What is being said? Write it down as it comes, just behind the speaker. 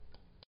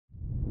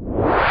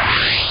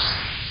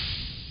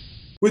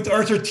With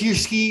Arthur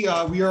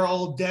Tiersky, We Are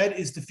All Dead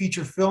is the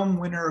feature film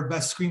winner of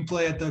Best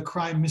Screenplay at the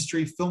Crime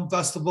Mystery Film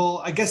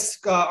Festival. I guess,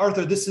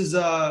 Arthur, this is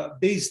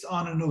based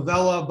on a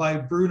novella by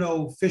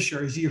Bruno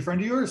Fischer. Is he a friend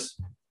of yours?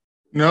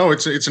 No,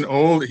 it's an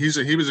old.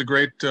 He was a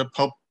great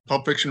pulp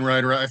fiction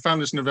writer. I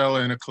found this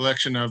novella in a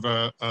collection of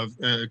I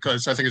think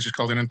it's just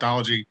called an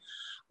anthology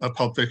of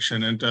pulp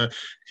fiction, and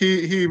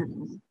he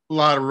wrote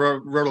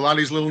a lot of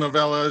these little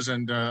novellas,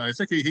 and I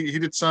think he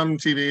did some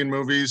TV and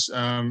movies,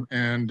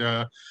 and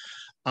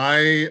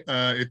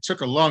it took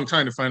a long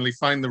time to finally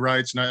find the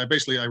rights, and I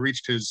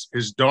reached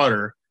his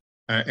daughter.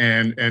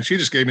 And she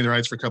just gave me the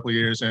rights for a couple of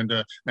years, and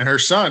her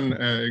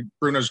son,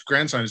 Bruno's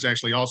grandson, is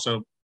actually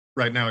also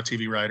right now a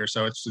TV writer.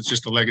 So it's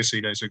just a legacy,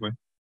 basically.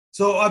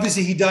 So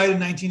obviously he died in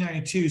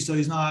 1992, so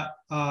he's not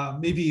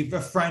maybe a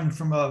friend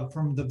from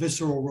the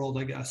visceral world,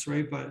 I guess,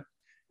 right? But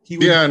he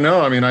would... Yeah,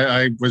 no, I mean,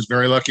 I was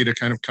very lucky to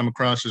kind of come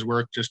across his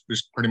work just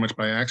pretty much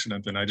by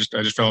accident, and I just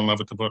fell in love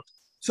with the book.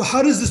 So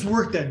how does this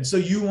work then? So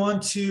you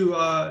want to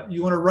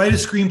write a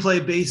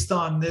screenplay based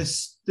on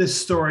this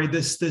story,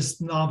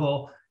 this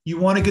novel. You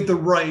want to get the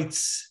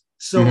rights.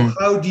 So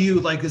how do you,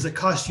 like, does it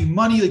cost you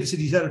money? Like you said,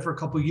 you had it for a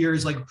couple of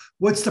years. Like,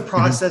 what's the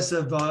process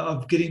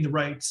of getting the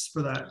rights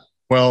for that?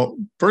 Well,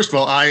 first of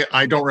all,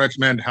 I don't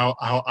recommend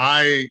and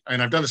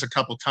I've done this a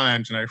couple of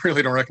times, and I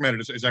really don't recommend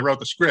it, is I wrote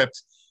the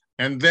script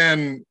and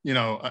then,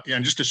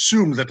 and just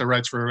assumed that the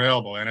rights were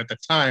available. And at the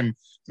time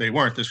they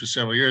weren't. This was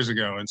several years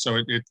ago. And so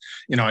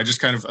I just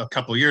kind of, a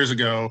couple of years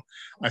ago,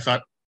 I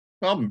thought,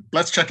 well,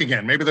 let's check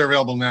again. Maybe they're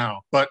available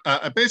now. But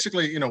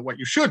basically, what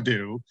you should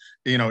do,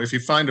 if you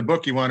find a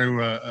book you want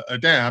to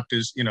adapt,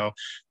 is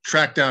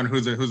track down who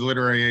the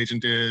literary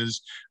agent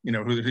is.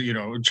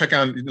 Check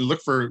out,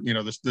 look for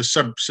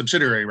the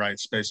subsidiary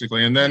rights,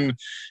 basically, and then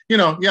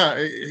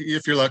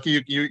if you're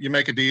lucky, you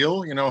make a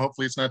deal.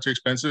 Hopefully it's not too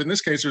expensive. In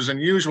this case, it was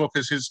unusual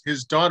because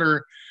his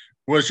daughter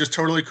was just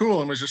totally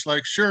cool and was just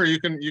like, sure, you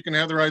can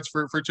have the rights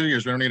for 2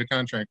 years. We don't need a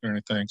contract or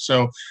anything.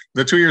 So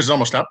the 2 years is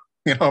almost up.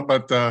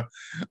 But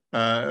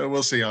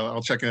we'll see.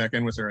 I'll check back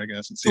in with her, I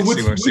guess, and see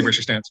where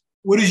she stands.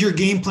 What is your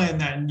game plan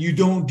then? Do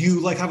you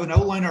like have an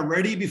outline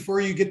already before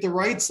you get the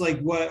rights? Like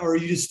what, or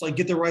you just like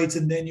get the rights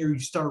and then you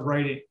start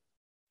writing?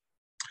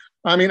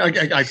 I mean,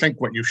 I think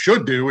what you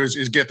should do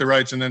is get the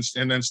rights and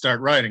then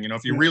start writing.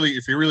 If you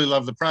really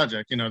love the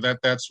project,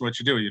 that's what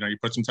you do. You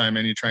put some time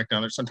in, you track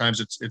down there. Sometimes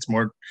it's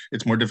more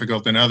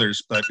difficult than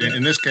others, but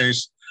in this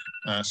case.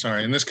 I just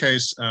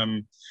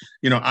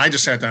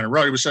sat down and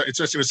wrote. It was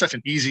such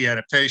an easy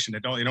adaptation.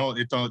 It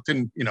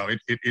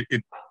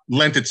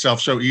lent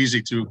itself so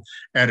easy to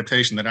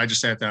adaptation that I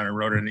just sat down and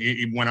wrote it.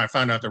 And when I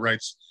found out the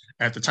rights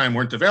at the time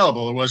weren't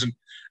available, it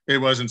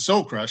wasn't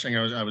soul crushing.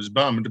 I was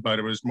bummed, but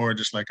it was more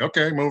just like,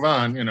 okay, move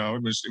on.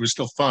 It was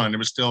still fun. It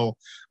was still,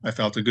 I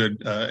felt a good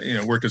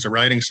worked as a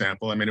writing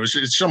sample. I mean,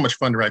 it's so much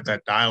fun to write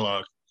that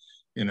dialogue.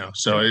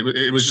 So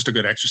it was just a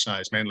good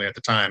exercise, mainly at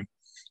the time.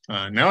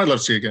 Now I'd love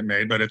to see it get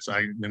made, but it's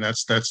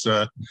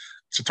a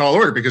tall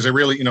order because it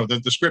really,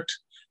 the script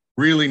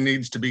really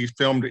needs to be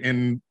filmed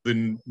in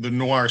the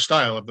noir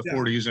style of the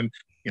 40s. And,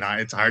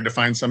 it's hard to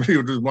find somebody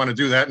who would want to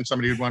do that and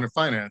somebody who'd want to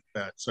finance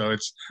that. So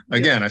it's,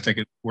 again, I think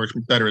it works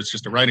better. It's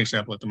just a writing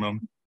sample at the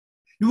moment.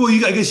 Well,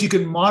 I guess you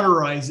can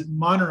modernize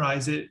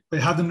it, but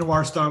have the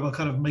noir style, but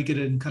kind of make it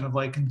in kind of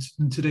like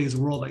in today's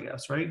world, I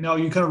guess, right? Now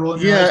you kind of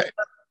rolling. Yeah.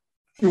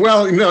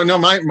 Well, no,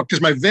 because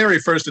my very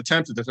first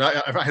attempt at this,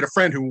 I had a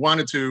friend who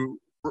wanted to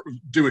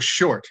do a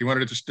short. He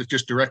wanted to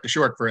just direct a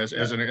short as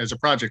a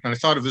project. And I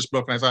thought of this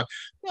book and I thought,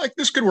 like,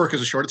 this could work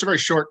as a short. It's a very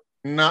short,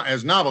 not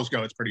as novels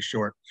go, it's pretty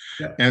short.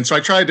 Yeah. And so I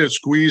tried to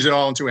squeeze it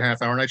all into a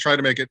half hour and I tried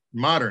to make it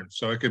modern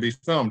so it could be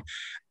filmed.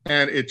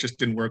 And it just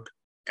didn't work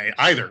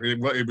either.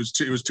 It was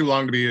too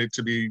long to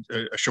be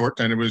a short,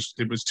 and it was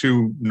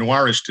too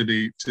noirish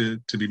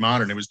to be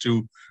modern. It was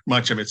too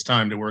much of its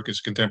time to work as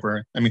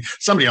contemporary. I mean,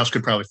 somebody else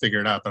could probably figure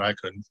it out, but I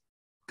couldn't.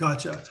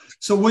 Gotcha.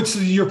 So what's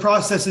your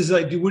process is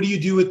like? What do you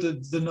do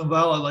with the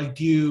novella? Like,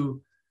 do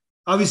you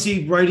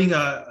obviously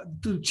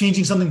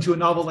changing something to a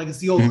novel? Like, it's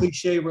the old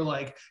cliche where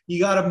like you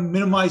got to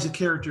minimize the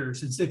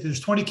characters. If there's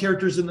 20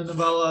 characters in the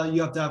novella,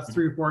 you have to have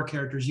 3 or 4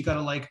 characters. You got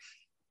to like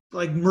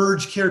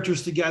merge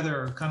characters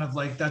together, kind of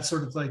like that's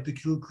sort of like the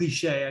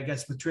cliche, I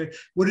guess. My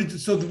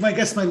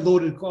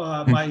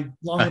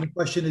long-winded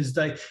question is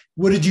like,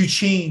 what did you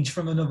change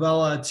from the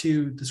novella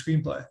to the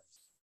screenplay?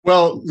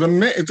 Well,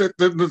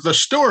 the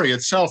story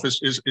itself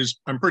is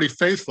I'm pretty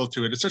faithful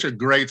to it. It's such a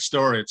great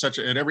story.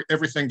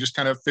 Everything just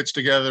kind of fits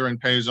together and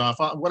pays off.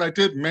 What I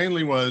did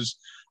mainly was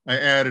I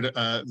added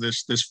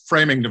this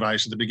framing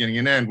device at the beginning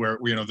and end where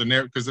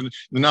because the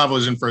novel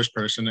is in first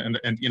person and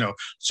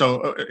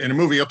so in a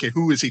movie, okay,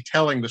 who is he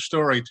telling the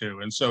story to?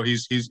 And so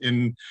he's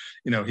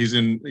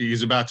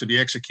about to be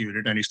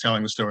executed and he's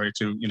telling the story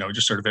to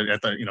just sort of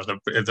at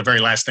the very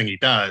last thing he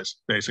does,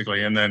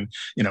 basically. And then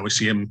we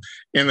see him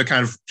in the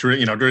kind of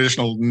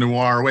traditional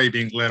noir way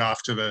being led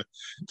off to the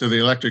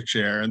electric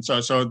chair. And so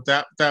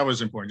that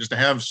was important, just to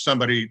have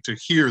somebody to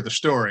hear the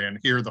story and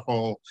hear the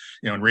whole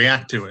and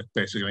react to it,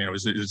 basically.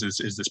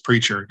 Is this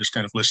preacher just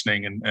kind of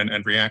listening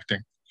and reacting.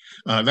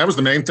 That was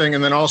the main thing.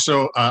 And then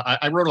also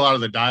I wrote a lot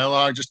of the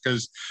dialogue just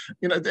because,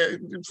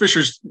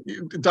 Fisher's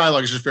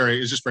dialogue is just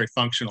very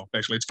functional.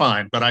 Basically, it's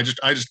fine, but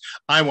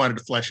I wanted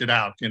to flesh it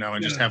out,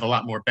 and just have a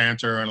lot more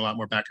banter and a lot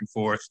more back and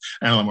forth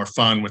and a lot more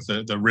fun with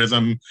the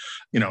rhythm,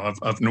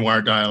 of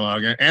noir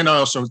dialogue. And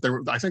also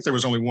I think there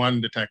was only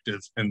one detective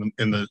in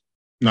the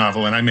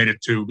novel, and I made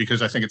it two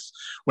because I think it's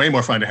way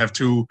more fun to have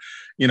two,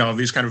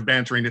 these kind of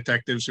bantering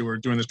detectives who are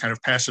doing this kind of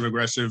passive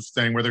aggressive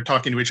thing where they're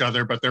talking to each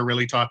other, but they're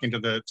really talking to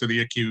the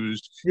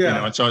accused.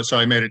 Yeah. And so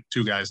I made it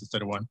two guys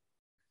instead of one.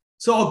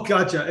 So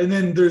gotcha. And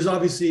then there's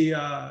obviously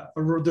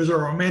there's a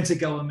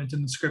romantic element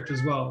in the script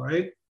as well,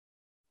 right?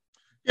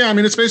 Yeah, I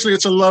mean,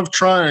 it's a love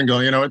triangle.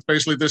 It's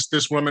basically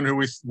this woman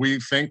who we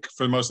think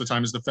for most of the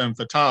time is the femme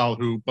fatale,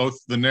 who both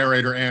the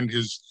narrator and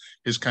his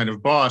kind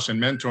of boss and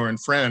mentor and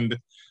friend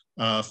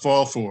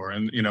fall for,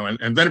 and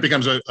then it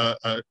becomes a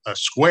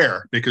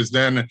square, because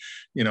then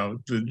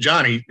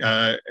Johnny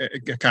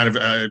kind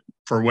of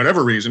for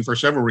whatever reason, for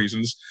several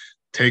reasons,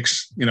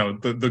 takes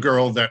the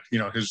girl that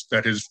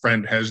his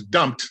friend has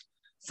dumped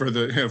for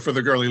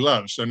the girl he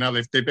loves. So now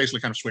they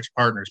basically kind of switch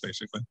partners,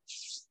 basically.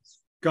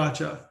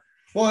 Gotcha.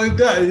 Well,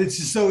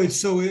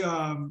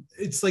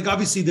 it's like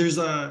obviously there's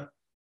an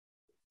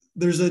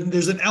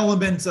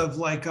element of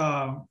like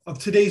of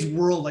today's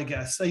world, I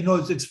guess.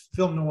 It's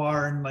film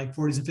noir in like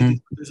 40s and 50s. Mm-hmm.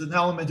 But there's an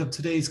element of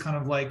today's kind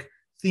of like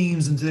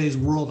themes in today's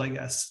world, I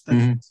guess.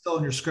 That's still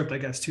in your script, I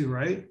guess, too,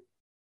 right?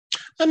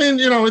 I mean,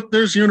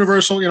 there's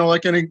universal,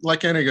 like any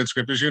good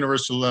script, there's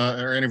universal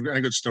or any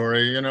good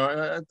story.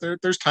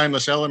 There's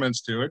timeless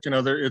elements to it.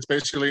 It's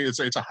basically it's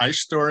a heist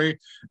story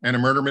and a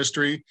murder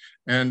mystery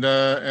and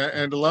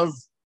a love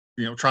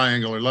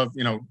triangle, or love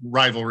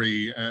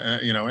rivalry.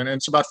 And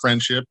it's about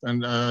friendship,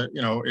 and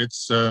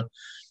it's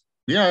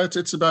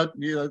about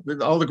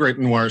all the great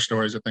noir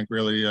stories. I think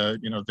really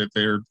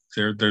that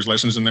there's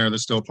lessons in there that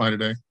still apply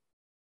today.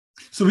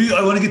 So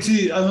I want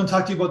to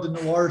talk to you about the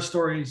noir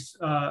stories,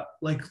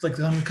 like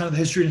kind of the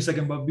history in a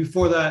second. But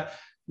before that,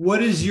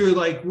 what is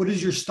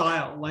your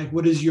style? Like,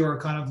 what is your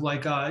kind of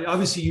like,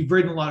 obviously you've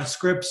written a lot of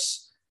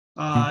scripts,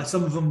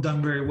 some of them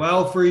done very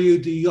well for you.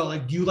 Do you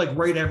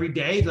write every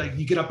day? Like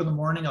you get up in the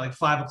morning at like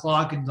 5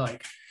 o'clock and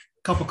like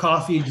a cup of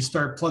coffee and just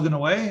start plugging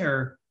away,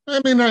 or?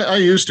 I mean, I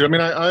used to. I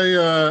mean,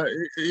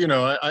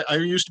 I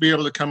used to be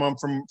able to come home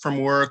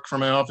from work, from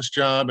my office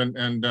job,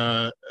 and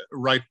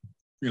write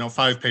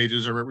 5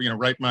 pages, or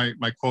write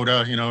my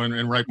quota,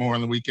 and write more on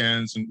the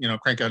weekends, and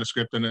crank out a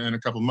script in a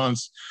couple of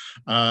months,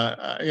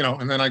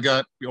 and then I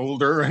got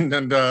older, and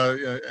then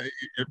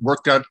it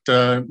worked out,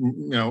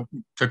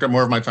 took up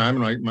more of my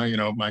time, and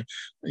my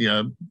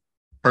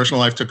personal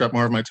life took up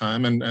more of my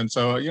time, and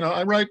so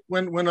I write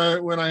when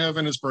I have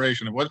an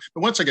inspiration. But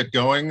once I get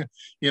going,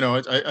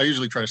 I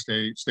usually try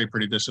to stay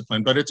pretty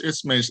disciplined. But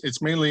it's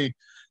mainly.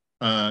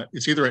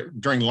 It's either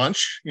during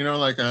lunch,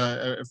 like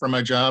from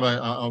my job,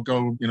 I'll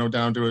go,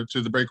 down to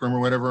the break room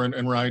or whatever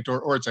and write,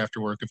 or it's after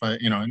work if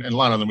and a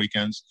lot on the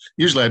weekends.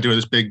 Usually I do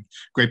this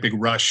great big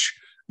rush,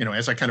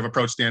 as I kind of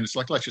approach the end. It's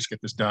like, let's just get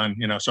this done,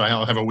 so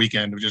I'll have a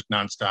weekend of just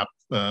nonstop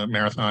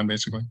marathon,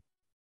 basically.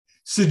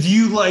 So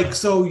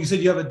so you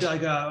said you have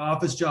an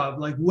office job.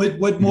 Like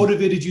what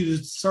motivated you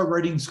to start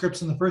writing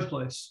scripts in the first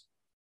place?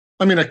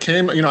 I mean, I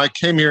came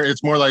here.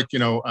 It's more like,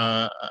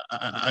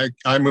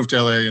 I moved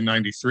to LA in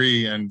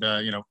 '93, and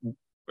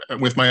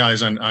with my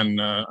eyes on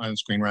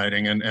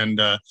screenwriting, and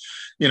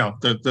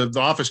the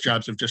office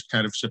jobs have just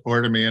kind of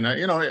supported me, and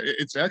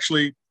it's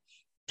actually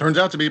turns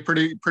out to be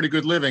pretty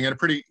good living, and a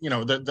pretty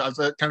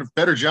the kind of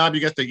better job you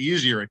get, the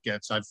easier it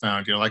gets. I've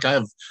found like I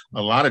have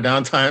a lot of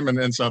downtime,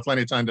 and so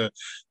plenty of time to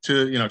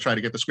try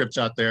to get the scripts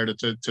out there,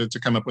 to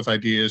come up with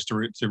ideas,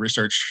 to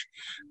research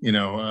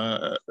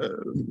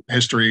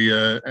history,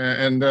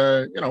 and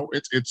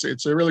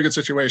it's a really good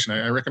situation.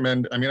 I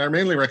recommend. I mean, I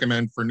mainly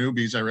recommend for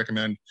newbies. I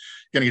recommend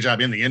getting a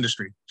job in the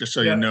industry, just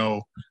so you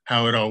know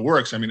how it all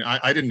works. I mean,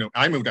 I didn't know.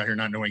 I moved out here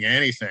not knowing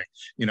anything.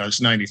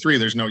 It's '93.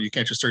 You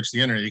can't just search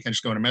the internet. You can't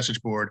just go on a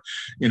message board.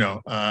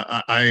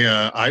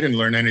 I didn't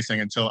learn anything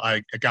until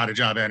I got a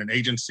job at an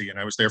agency, and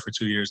I was there for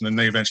 2 years, and then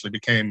they eventually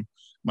became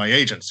my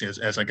agency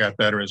as I got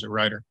better as a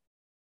writer.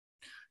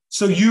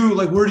 So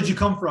where did you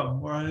come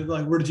from? Or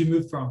where did you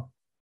move from?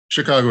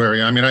 Chicago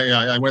grew up in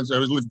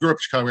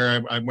Chicago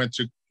area. I went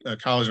to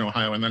college in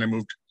Ohio, and then I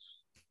moved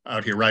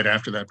out here right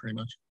after that, pretty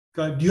much.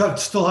 Do you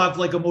still have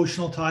like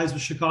emotional ties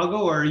with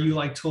Chicago, or are you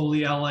like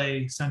totally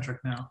LA centric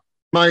now?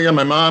 My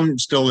mom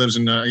still lives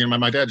in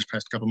my dad just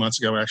passed a couple months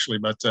ago, actually,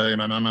 but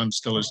my mom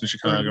still lives in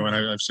Chicago, and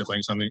I have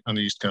siblings on the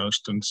East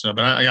Coast, and so,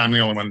 but I'm the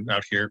only one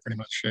out here pretty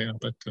much.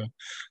 But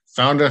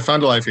found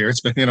a life here.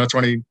 It's been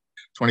 20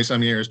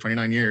 some years,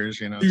 29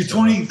 years. You're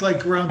 20,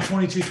 like around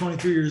 22,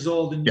 23 years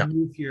old, and you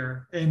move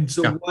here. And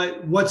so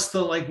what's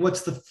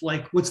the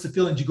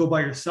feeling? Did you go by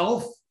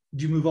yourself?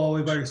 Did you move all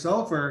the way by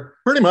yourself, or?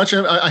 Pretty much.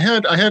 I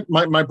had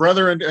my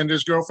brother and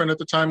his girlfriend at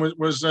the time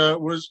was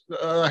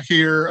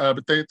here,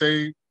 but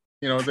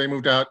they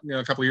moved out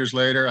a couple of years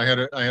later. I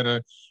had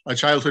a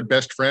childhood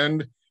best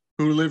friend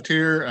who lived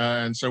here,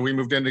 and so we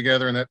moved in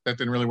together, and that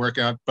didn't really work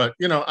out. But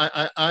you know,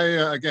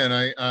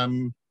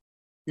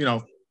 you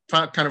know,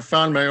 kind of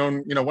found my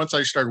own, you know, once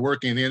I started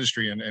working in the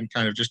industry and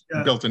kind of just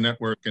Yeah. built a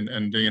network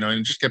and you know,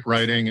 and just kept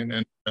writing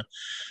and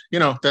you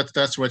know,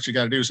 that's what you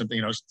got to do. Something,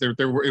 you know,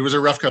 it was a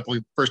rough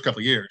first couple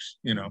of years,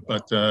 you know,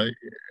 but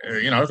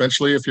you know,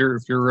 eventually if you're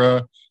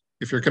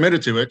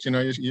committed to it, you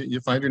know, you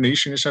find your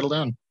niche and you settle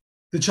down.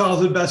 The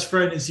childhood best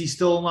friend, is he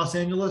still in Los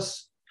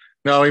Angeles?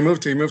 No, he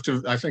moved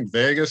to I think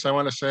Vegas, I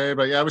want to say,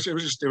 but yeah, it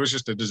was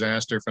just a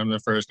disaster from the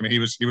first. I mean, he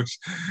was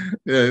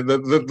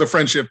the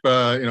friendship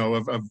you know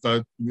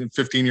of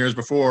 15 years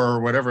before or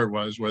whatever it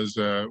was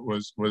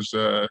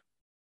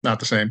not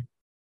the same.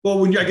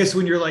 Well, I guess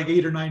when you're like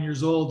 8 or 9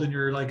 years old and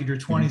you're like in your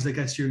 20s, I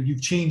guess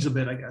you've changed a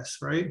bit, I guess,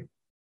 right?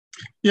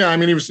 Yeah, I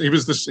mean, he was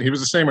the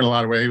same in a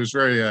lot of ways. He was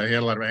very he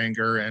had a lot of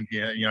anger, and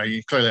you know,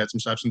 he clearly had some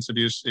substance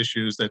abuse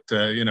issues that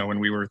you know, when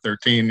we were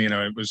 13, you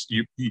know, it was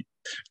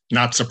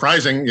not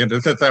surprising, you know,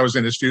 that was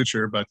in his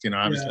future, but you know,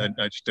 obviously,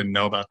 I just didn't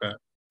know about that.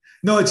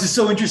 No, it's just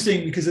so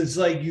interesting because it's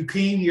like you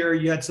came here,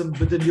 you had some,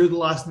 but then you're the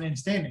last man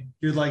standing.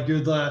 You're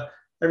the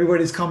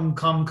everybody's come and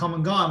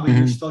gone, but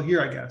you're still here,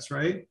 I guess,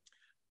 right?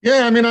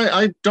 Yeah, I mean,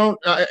 I don't,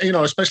 you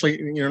know, especially,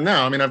 you know,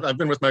 now, I mean, I've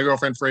been with my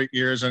girlfriend for 8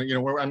 years and, you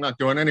know, I'm not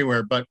going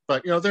anywhere, but,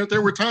 you know,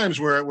 there were times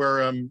where,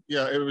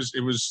 yeah, there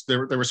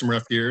were some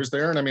rough years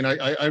there. And I mean,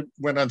 I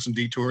went on some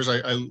detours.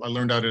 I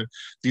learned how to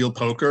deal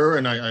poker,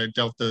 and I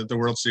dealt the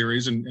World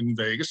Series in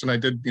Vegas, and I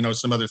did, you know,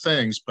 some other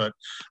things, but,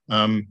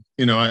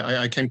 you know,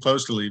 I came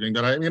close to leaving.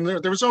 But I mean,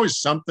 there was always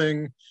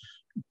something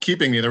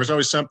keeping me. There was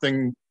always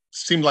something,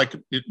 seemed like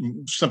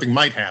something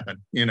might happen,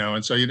 you know,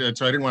 and so I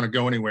didn't want to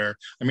go anywhere.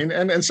 I mean,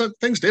 and so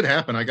things did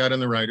happen. I got in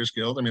the Writers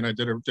Guild. I mean, I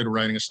did a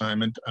writing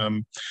assignment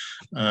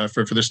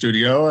for the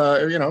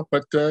studio, you know,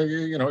 but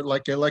you know,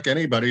 like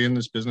anybody in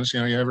this business, you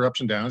know, you have your ups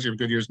and downs, you have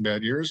good years and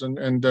bad years,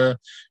 and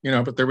you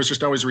know, but there was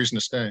just always a reason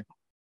to stay.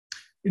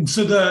 And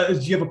so, do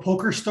you have a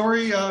poker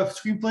story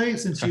screenplay?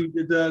 Since you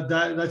did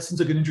that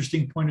seems like an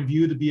interesting point of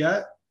view to be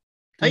at.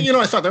 You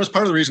know, I thought that was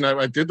part of the reason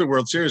I did the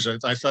World Series.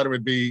 I thought it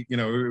would be, you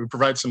know, it would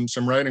provide some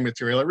writing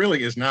material. It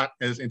really is not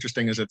as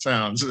interesting as it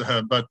sounds,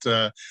 but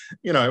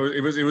you know,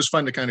 it was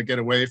fun to kind of get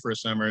away for a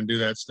summer and do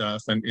that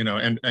stuff. And you know,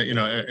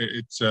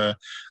 it's I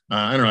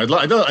don't know.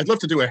 I'd love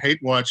to do a hate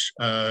watch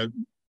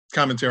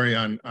commentary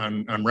on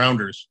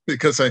Rounders,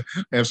 because I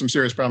have some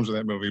serious problems with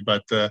that movie.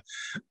 But no,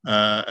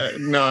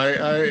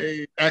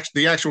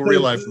 the actual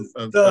real life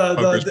of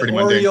poker is pretty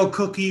mundane. Oreo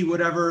cookie,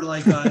 whatever,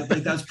 like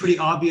that's pretty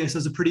obvious.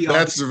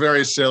 That's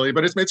very silly,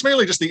 but it's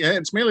mainly just the end.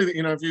 It's mainly,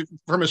 you know, if you,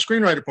 from a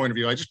screenwriter point of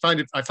view, I find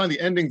the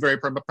ending very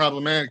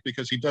problematic,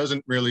 because he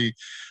doesn't really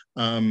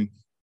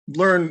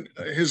learn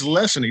his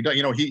lesson.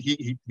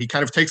 He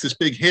kind of takes this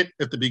big hit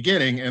at the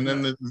beginning, and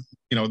then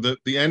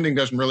the ending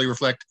doesn't really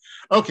reflect,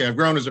 okay, I've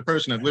grown as a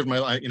person, I've lived my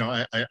life, you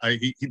know,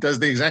 he does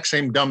the exact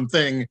same dumb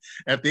thing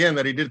at the end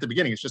that he did at the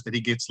beginning. It's just that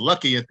he gets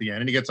lucky at the end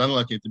and he gets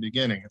unlucky at the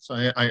beginning. So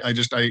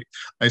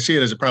I see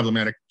it as a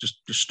problematic just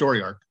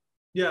story arc.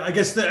 Yeah, I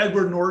guess the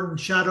Edward Norton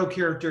shadow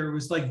character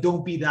was like,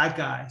 don't be that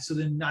guy. So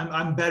then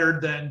I'm better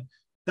than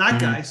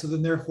that guy. So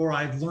then therefore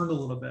I've learned a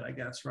little bit, I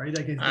guess, right?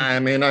 I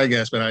mean, I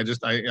guess, but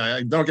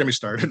I don't get me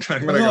started.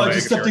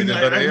 Just something I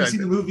haven't seen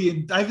the movie,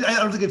 and I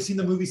don't think I've seen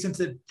the movie since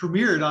it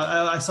premiered.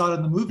 I saw it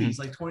in the movies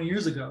like 20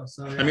 years ago.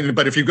 So yeah. I mean,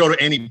 but if you go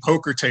to any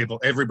poker table,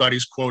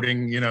 everybody's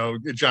quoting, you know,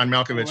 John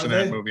Malkovich in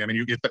that movie. I mean,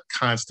 you get the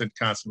constant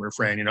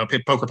refrain. You know,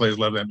 poker players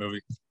love that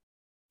movie.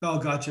 Oh,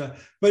 gotcha.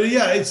 But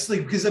yeah, it's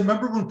like, because I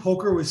remember when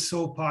poker was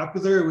so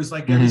popular, it was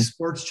like every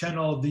sports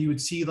channel that you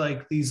would see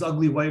like these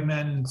ugly white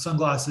men in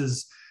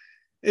sunglasses.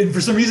 And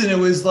for some reason, it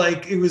was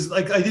like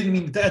I didn't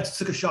mean that. I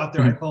took a shot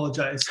there. I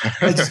apologize.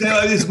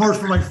 It's more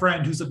for my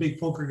friend who's a big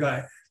poker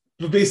guy.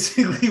 But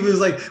basically, it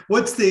was like,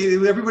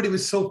 everybody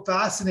was so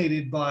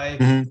fascinated by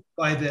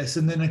this,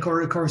 and then of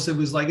course it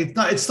was like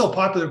it's still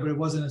popular, but it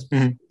wasn't as.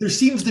 There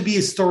seems to be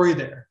a story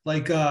there,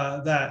 like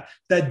that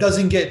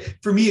doesn't get,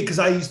 for me, because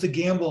I used to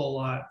gamble a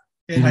lot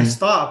and I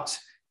stopped,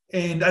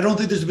 and I don't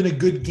think there's been a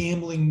good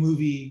gambling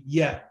movie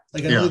yet.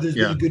 Like I don't think there's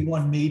been a good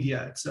one made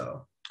yet.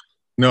 So.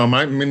 No,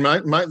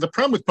 the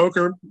problem with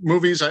poker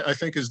movies, I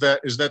think, is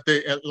that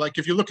they, like,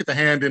 if you look at the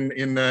hand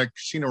in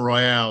Casino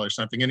Royale or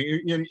something,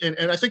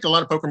 and I think a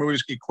lot of poker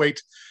movies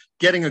equate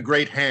getting a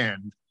great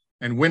hand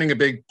and winning a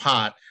big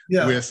pot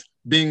with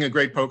being a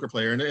great poker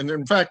player. And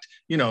in fact,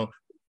 you know,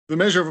 the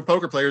measure of a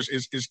poker player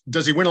is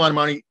does he win a lot of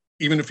money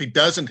even if he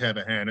doesn't have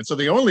a hand? And so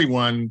the only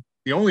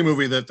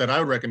movie that I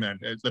would recommend,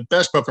 the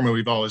best poker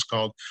movie of all, is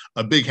called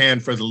A Big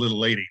Hand for the Little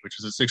Lady, which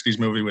is a 60s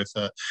movie with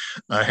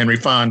Henry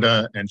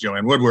Fonda and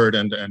Joanne Woodward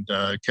and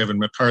Kevin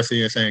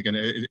McCarthy, I think. And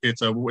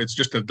it's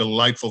just a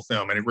delightful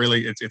film. And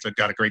it's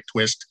got a great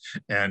twist.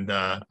 And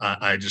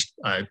that's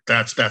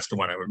the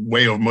one I would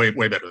way better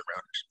than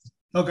Rounders.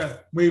 Okay,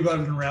 way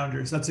better than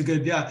Rounders. That's a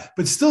good,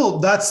 but still,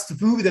 that's the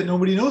movie that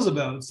nobody knows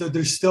about. So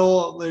there's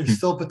still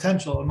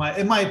potential in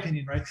my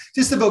opinion, right?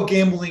 Just about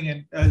gambling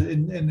in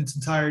its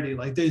entirety,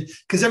 like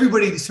because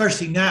everybody,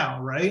 especially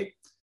now, right?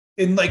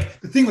 And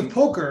like the thing with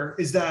poker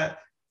is that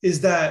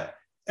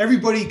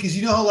everybody, because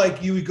you know how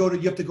like you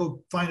have to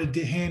go find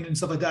a hand and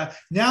stuff like that.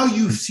 Now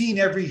you've seen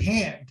every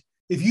hand.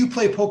 If you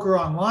play poker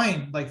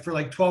online, like for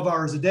like 12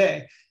 hours a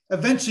day,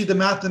 eventually the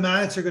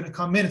mathematics are going to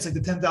come in. It's like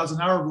the 10,000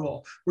 hour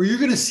rule where you're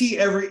going to see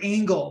every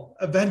angle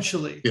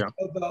eventually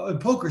in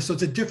poker. So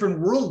it's a different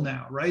world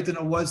now, right? Than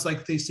it was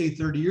like they say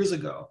 30 years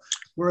ago.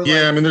 Where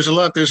yeah, I mean, there's a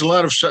lot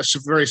of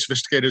very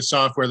sophisticated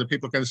software that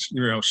people can,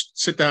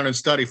 sit down and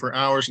study for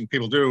hours, and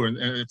people do,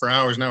 and for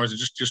hours and hours, and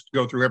just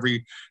go through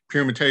every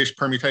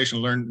permutation,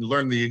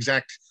 learn the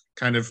exact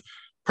kind of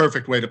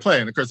perfect way to play.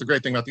 And of course, the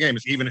great thing about the game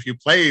is even if you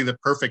play the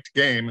perfect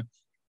game,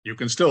 you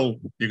can still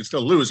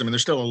lose. I mean,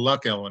 there's still a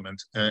luck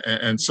element,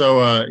 and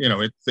so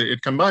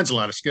it combines a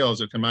lot of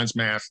skills. It combines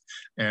math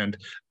and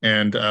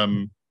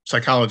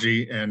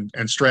psychology and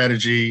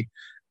strategy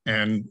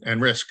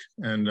and risk.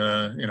 And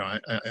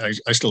I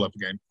still love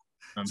the game.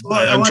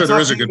 I'm sure there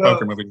is a good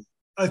poker movie.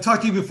 I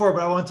talked to you before,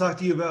 but I want to talk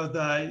to you about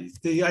I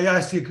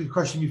asked you a good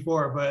question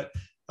before, but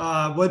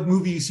what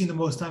movie you've seen the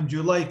most times in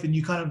your life? And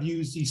you kind of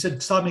you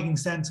said Stop Making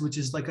Sense, which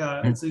is like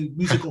it's a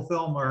musical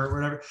film or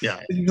whatever.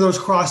 Yeah. Miller's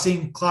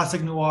Crossing,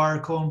 classic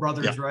noir, Coen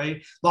Brothers,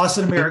 right? Lost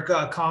in America,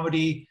 a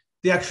comedy.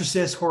 The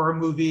Exorcist, horror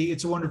movie.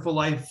 It's a Wonderful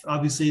Life,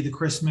 obviously the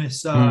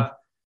Christmas.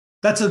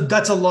 That's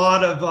a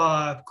lot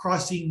of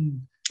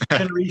crossing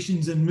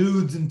generations and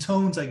moods and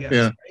tones, I guess.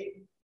 Yeah.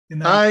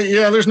 Right?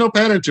 There's no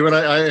pattern to it.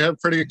 I have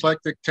pretty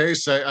eclectic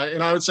tastes.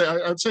 I would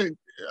say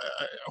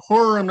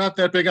horror I'm not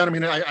that big on. I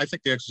mean, I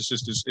think The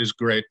Exorcist is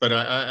great, but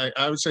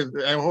I would say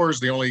horror is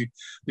the only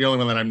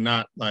one that I'm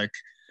not like,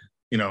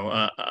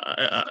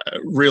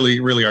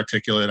 really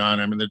articulate on.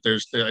 I mean,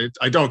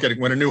 I don't get it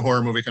when a new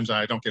horror movie comes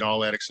out. I don't get all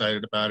that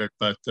excited about it,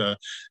 but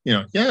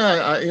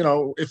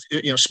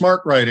if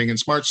smart writing and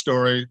smart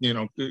story,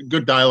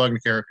 good dialogue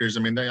and characters. I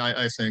mean,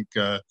 I think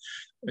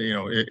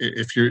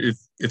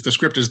if the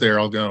script is there,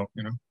 I'll go.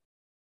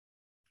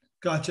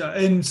 Gotcha.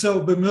 And so,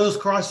 but Miller's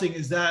Crossing,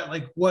 is that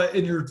like what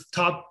in your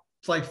top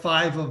like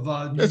 5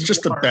 of? It's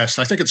just the best.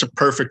 I think it's a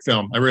perfect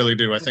film. I really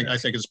do. I think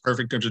it's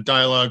perfect in terms of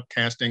dialogue,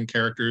 casting,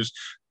 characters,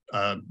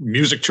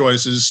 music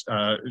choices,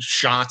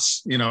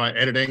 shots.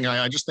 Editing.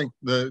 I just think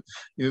the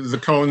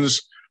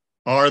Coens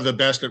are the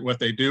best at what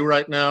they do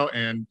right now,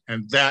 and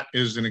that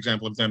is an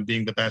example of them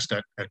being the best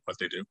at what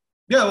they do.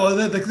 Yeah, well,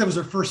 that was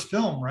their first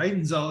film, right?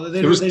 And so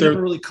they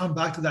never really come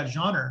back to that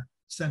genre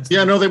since.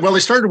 Yeah, no. They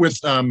started with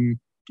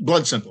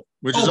Blood Simple,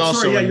 which is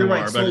also you're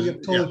noir, right.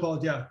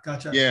 But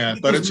gotcha. Yeah,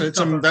 but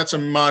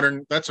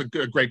that's a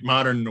great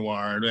modern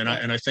noir, and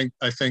I think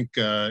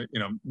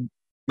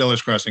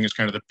Miller's Crossing is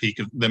kind of the peak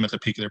of them at the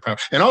peak of their power.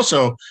 And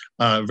also,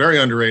 very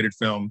underrated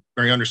film,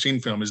 very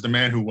underseen film is The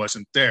Man Who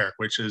Wasn't There,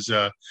 which is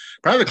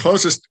probably the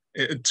closest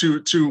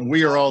to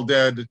We Are All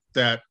Dead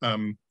that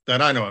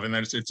I know of, and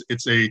that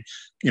it's a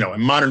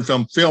modern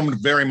film filmed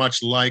very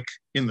much like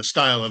in the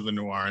style of the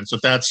noir, and so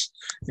that's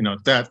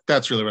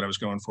really what I was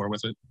going for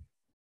with it.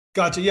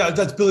 Gotcha. Yeah,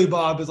 that's Billy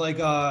Bob is like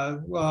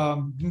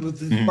with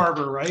the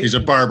barber, right? He's a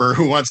barber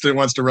who wants to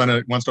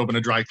open a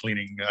dry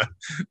cleaning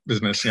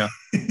business. Yeah,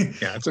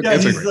 yeah.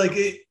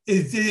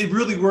 It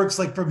really works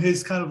like from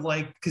his kind of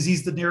like because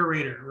he's the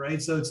narrator,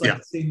 right? So it's like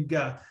the same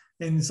guy.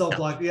 And Cell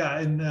Block,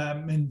 and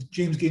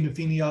James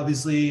Gandolfini,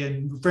 obviously,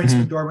 and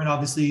Frances McDormand,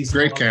 obviously.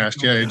 Great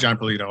cast, John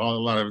Polito, a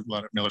lot of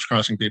Miller's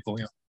Crossing people,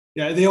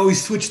 Yeah, they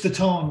always switch the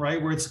tone,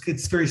 right? Where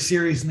it's very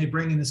serious, and they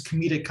bring in this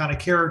comedic kind of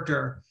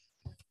character,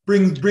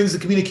 brings the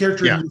comedic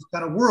character in this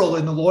kind of world,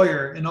 and the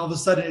lawyer, and all of a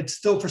sudden, it's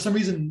still for some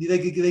reason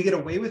they get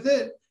away with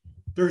it.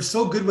 They're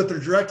so good with their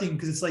directing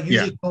because it's like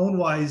usually tone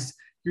wise.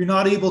 You're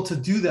not able to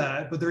do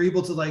that, but they're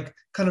able to like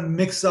kind of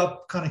mix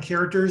up kind of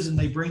characters and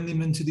they bring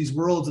them into these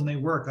worlds and they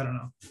work. I don't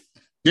know.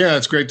 Yeah,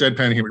 it's great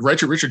deadpan humor.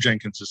 Richard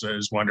Jenkins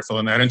is wonderful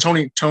in that, and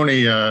Tony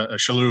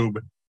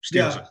Shalhoub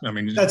steals it. I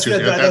mean, that's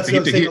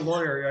the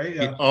lawyer, right?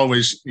 Yeah. He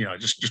always,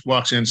 just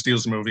walks in,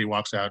 steals the movie,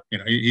 walks out.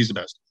 He's the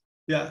best.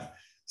 Yeah.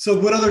 So,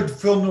 what other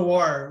film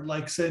noir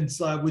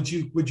would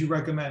you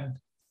recommend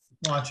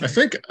watching?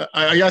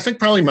 I think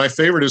probably my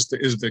favorite is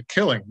the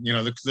Killing.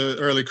 The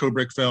early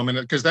Kubrick film, and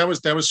because that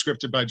was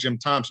scripted by Jim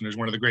Thompson, who's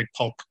one of the great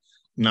pulp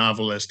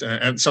novelist,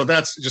 and so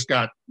that's just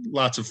got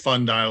lots of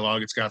fun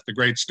dialogue. It's got the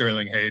great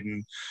Sterling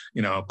Hayden,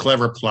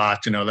 clever plot,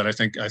 that I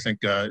think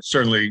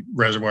certainly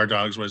Reservoir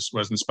Dogs was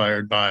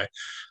inspired by.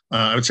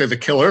 I would say The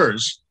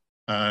Killers,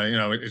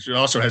 it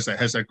also has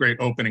that great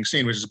opening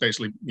scene, which is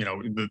basically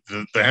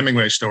the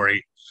Hemingway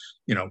story,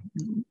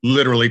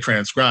 literally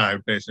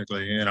transcribed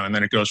basically, and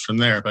then it goes from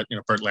there. But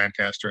Burt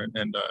Lancaster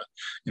and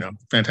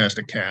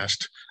fantastic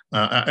cast.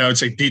 I would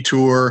say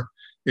Detour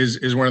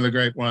is one of the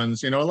great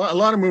ones. A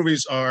lot of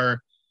movies are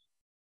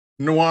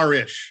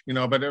noirish,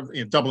 but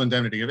Double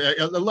Indemnity.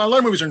 A lot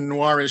of movies are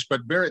noirish,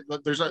 but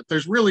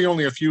there's really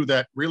only a few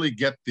that really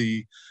get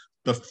the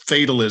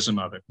fatalism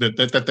of it.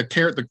 That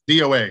the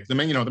DOA, the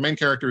main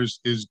character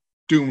is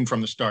doomed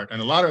from the start.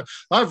 And a lot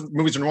of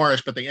movies are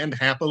noirish, but they end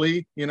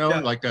happily.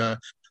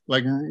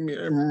 Like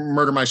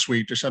Murder My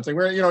Sweet or something,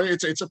 where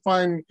it's a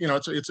fine,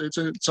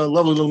 it's a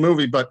lovely little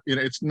movie, but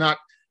it's not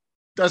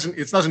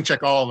doesn't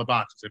check all the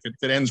boxes. If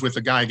it ends with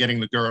the guy getting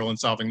the girl and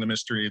solving the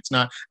mystery, it's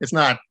not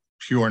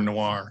pure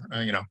noir,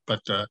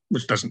 but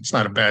which doesn't, it's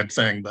not a bad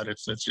thing, but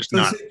it's just So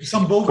not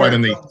some quite Bogart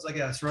in the. films, I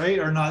guess, right,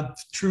 are not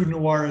true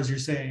noir as you're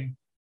saying.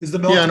 Is the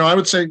Yeah, Maltese? no, I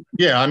would say,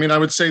 I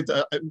would say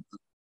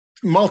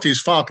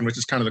Maltese Falcon, which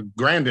is kind of the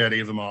granddaddy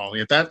of them all.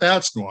 Yeah,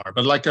 that's noir.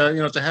 But like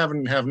to Have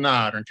and Have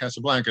Not or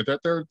Casablanca,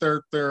 they're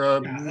That's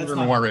not.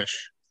 noirish.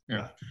 Yeah.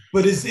 Yeah.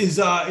 But is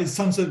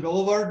Sunset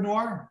Boulevard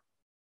noir?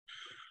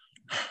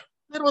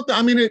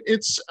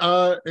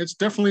 It's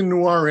definitely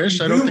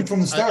noirish. I don't think from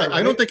the start.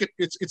 I don't think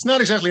it's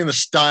not exactly in the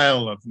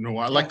style of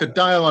noir. Like the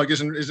dialogue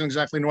isn't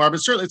exactly noir,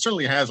 but it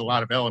certainly has a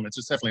lot of elements.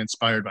 It's definitely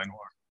inspired by noir.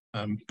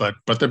 But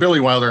the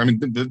Billy Wilder,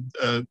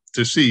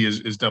 To See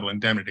is Double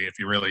Indemnity, if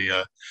you really,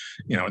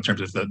 in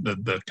terms of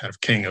the kind of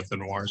king of the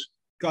noirs.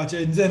 Gotcha.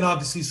 And then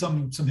obviously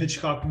some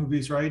Hitchcock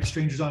movies, right?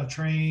 Strangers on a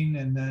Train,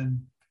 and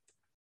then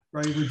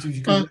right.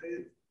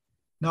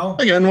 No.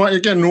 Again,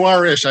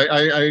 noirish.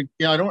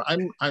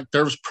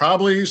 There was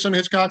probably some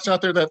Hitchcocks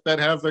out there that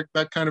have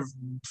that kind of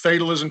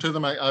fatalism to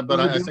them. But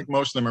I think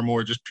most of them are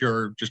more just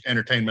pure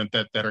entertainment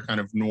that are kind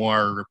of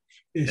noir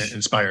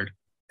inspired.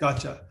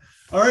 Gotcha.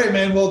 All right,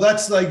 man. Well,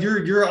 that's like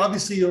you're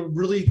obviously a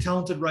really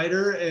talented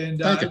writer, and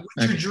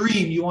what's your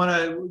dream? You want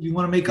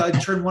to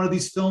turn one of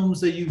these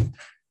films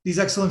these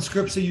excellent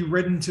scripts that you've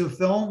written to a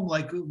film?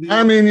 Like,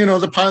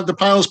 the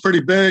pile's pretty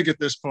big at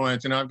this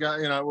point. I've got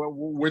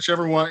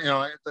whichever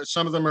one.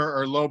 Some of them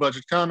are low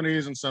budget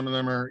comedies, and some of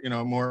them are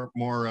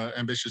more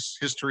ambitious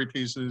history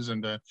pieces.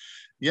 And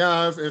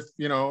if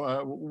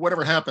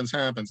whatever happens.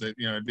 It'd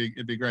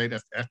be great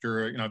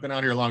after I've been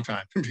out here a long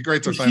time. It'd be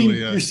great to finally.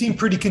 You seem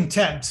pretty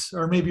content,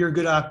 or maybe you're a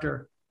good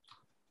actor.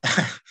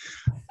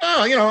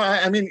 If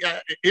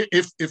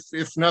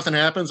nothing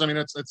happens,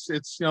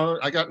 it's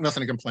I got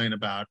nothing to complain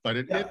about, but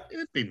it'd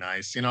be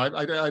nice.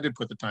 I did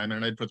put the time in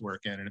and I'd put the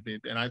work in, and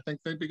I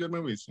think they'd be good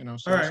movies. So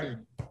all right.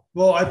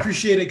 Well, I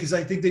appreciate it, because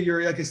I think that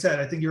you're, like I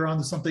said, I think you're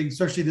onto something,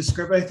 especially the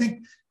script. I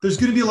think there's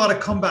going to be a lot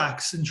of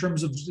comebacks in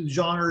terms of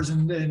genres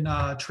and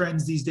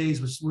trends these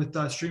days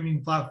with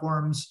streaming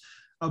platforms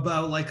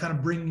about like kind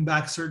of bringing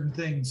back certain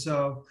things.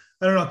 So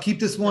I don't know, keep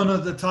this one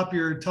at the top of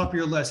your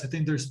list. I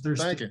think there's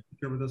thank you.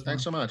 With this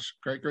Thanks so much.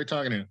 Great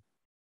talking to you.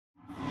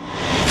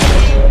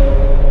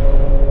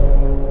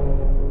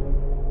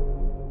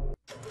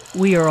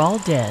 We Are All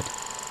Dead,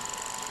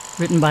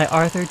 written by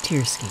Arthur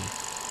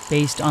Tiersky,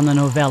 based on the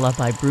novella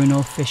by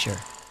Bruno Fischer.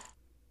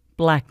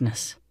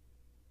 Blackness.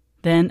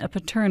 Then a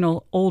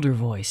paternal, older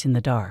voice in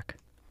the dark.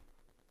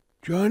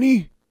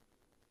 Johnny?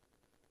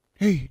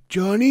 Hey,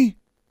 Johnny?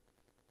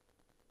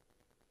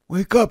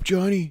 Wake up,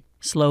 Johnny.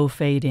 Slow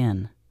fade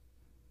in.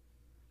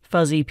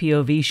 Fuzzy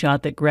POV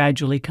shot that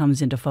gradually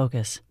comes into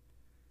focus.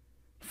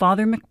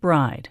 Father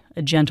McBride,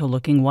 a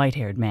gentle-looking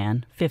white-haired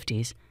man,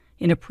 50s,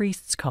 in a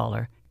priest's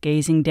collar,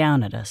 gazing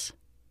down at us,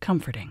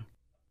 comforting.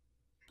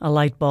 A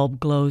light bulb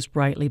glows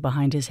brightly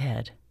behind his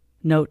head.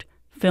 Note,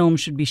 film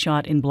should be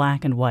shot in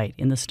black and white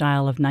in the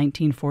style of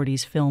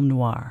 1940s film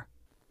noir.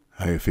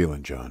 How you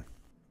feeling, John?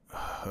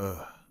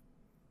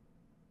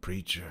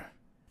 Preacher.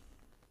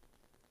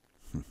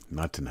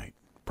 Not tonight,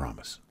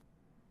 promise.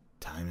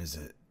 Time is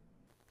it?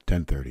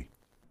 10:30.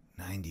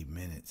 90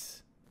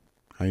 minutes.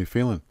 How you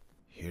feeling?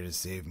 Here to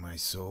save my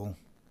soul?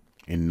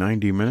 In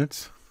 90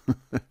 minutes?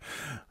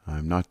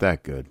 I'm not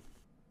that good.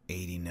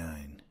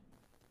 89.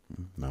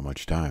 Not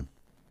much time.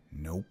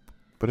 Nope.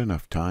 But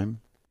enough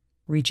time.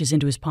 Reaches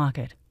into his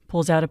pocket,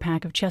 pulls out a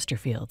pack of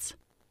Chesterfields.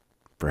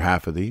 For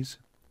half of these?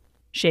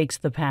 Shakes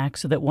the pack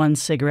so that one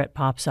cigarette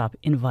pops up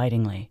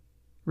invitingly.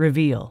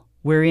 Reveal,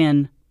 we're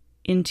in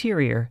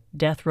interior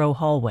death row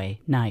hallway,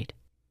 night.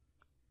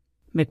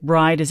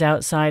 McBride is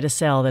outside a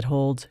cell that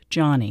holds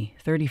Johnny,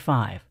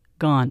 35,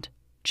 gaunt,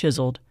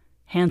 chiseled,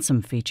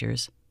 handsome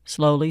features,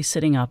 slowly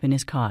sitting up in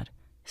his cot,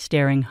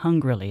 staring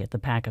hungrily at the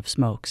pack of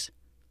smokes.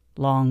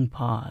 Long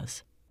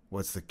pause.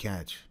 What's the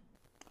catch?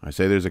 I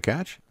say there's a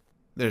catch?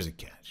 There's a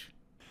catch.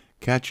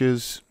 Catch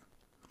is,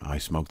 I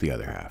smoke the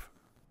other half.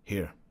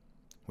 Here,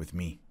 with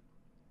me.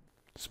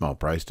 Small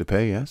price to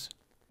pay, yes?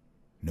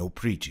 No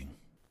preaching.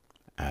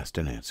 Asked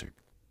and answered.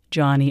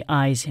 Johnny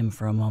eyes him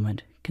for a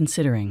moment,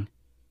 considering.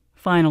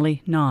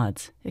 Finally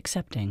nods,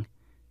 accepting.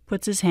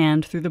 Puts his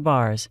hand through the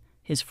bars,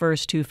 his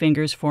first two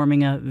fingers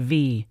forming a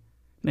V.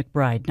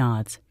 McBride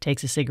nods,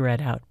 takes a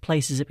cigarette out,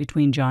 places it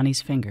between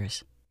Johnny's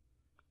fingers.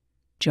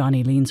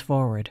 Johnny leans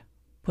forward,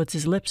 puts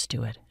his lips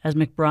to it as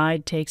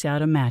McBride takes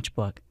out a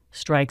matchbook,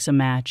 strikes a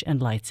match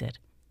and lights it.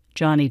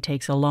 Johnny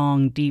takes a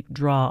long, deep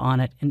draw on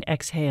it and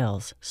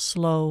exhales,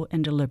 slow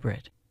and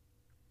deliberate.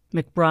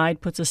 McBride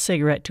puts a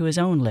cigarette to his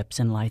own lips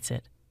and lights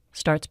it,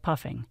 starts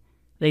puffing.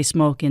 They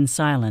smoke in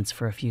silence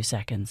for a few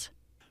seconds.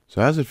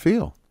 So how's it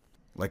feel?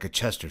 Like a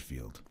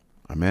Chesterfield.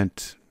 I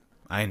meant...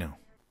 I know.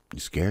 You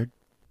scared?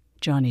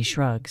 Johnny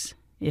shrugs.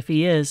 If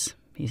he is,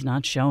 he's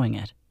not showing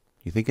it.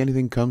 You think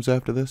anything comes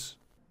after this?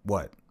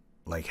 What?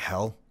 Like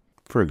hell?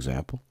 For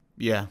example?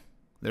 Yeah,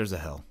 there's a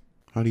hell.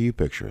 How do you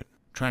picture it?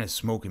 Trying to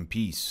smoke in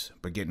peace,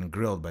 but getting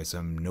grilled by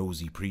some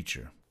nosy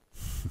preacher.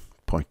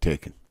 Point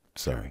taken.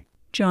 Sorry.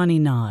 Johnny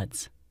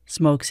nods,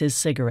 smokes his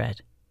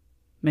cigarette.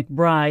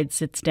 McBride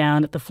sits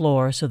down at the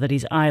floor so that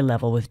he's eye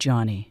level with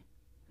Johnny.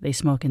 They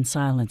smoke in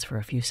silence for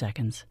a few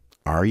seconds.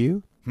 Are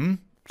you? Hmm?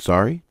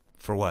 Sorry?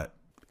 For what?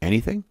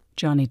 Anything?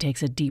 Johnny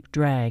takes a deep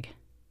drag,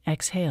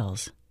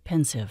 exhales,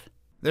 pensive.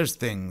 There's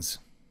things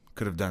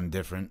could have done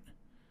different.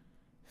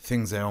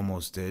 Things I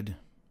almost did.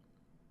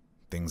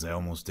 Things I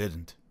almost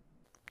didn't.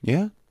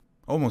 Yeah?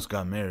 Almost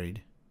got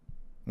married.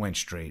 Went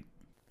straight.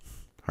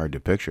 Hard to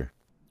picture.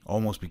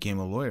 Almost became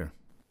a lawyer.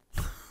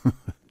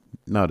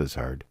 Not as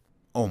hard.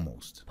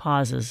 Almost.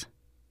 Pauses,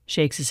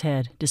 shakes his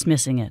head,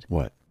 dismissing it.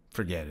 What?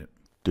 Forget it.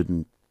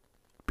 Didn't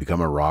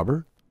become a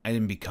robber? I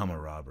didn't become a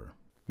robber.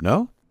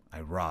 No?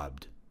 I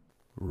robbed.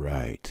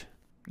 Right.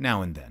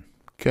 Now and then.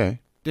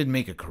 Okay. Didn't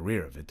make a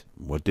career of it.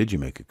 What did you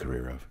make a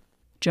career of?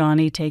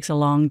 Johnny takes a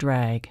long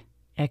drag,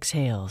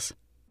 exhales.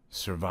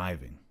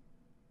 Surviving.